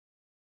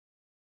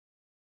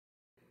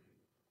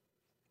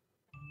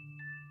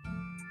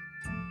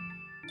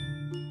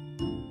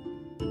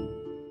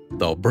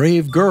The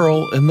Brave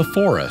Girl in the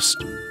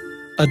Forest,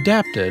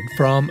 adapted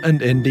from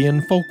an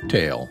Indian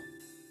folktale.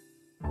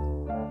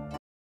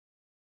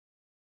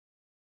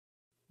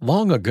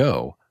 Long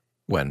ago,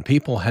 when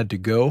people had to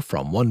go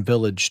from one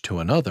village to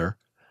another,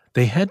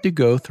 they had to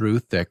go through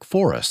thick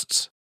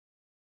forests.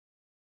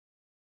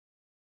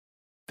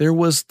 There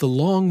was the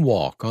long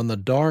walk on the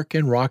dark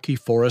and rocky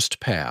forest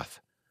path.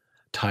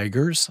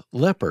 Tigers,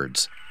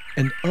 leopards,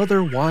 and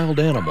other wild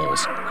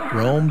animals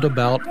roamed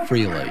about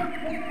freely.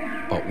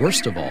 But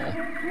worst of all,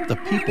 the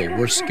people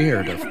were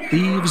scared of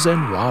thieves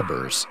and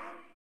robbers.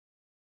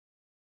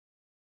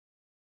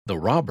 The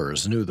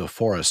robbers knew the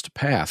forest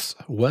paths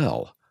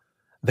well.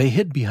 They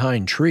hid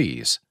behind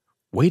trees,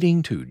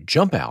 waiting to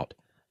jump out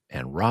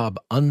and rob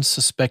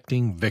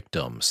unsuspecting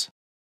victims.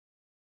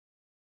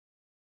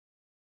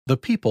 The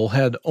people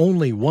had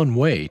only one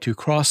way to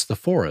cross the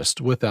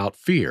forest without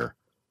fear.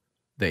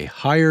 They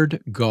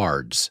hired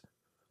guards.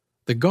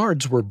 The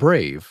guards were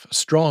brave,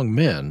 strong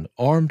men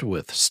armed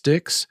with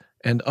sticks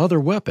and other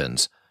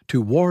weapons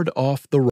to ward off the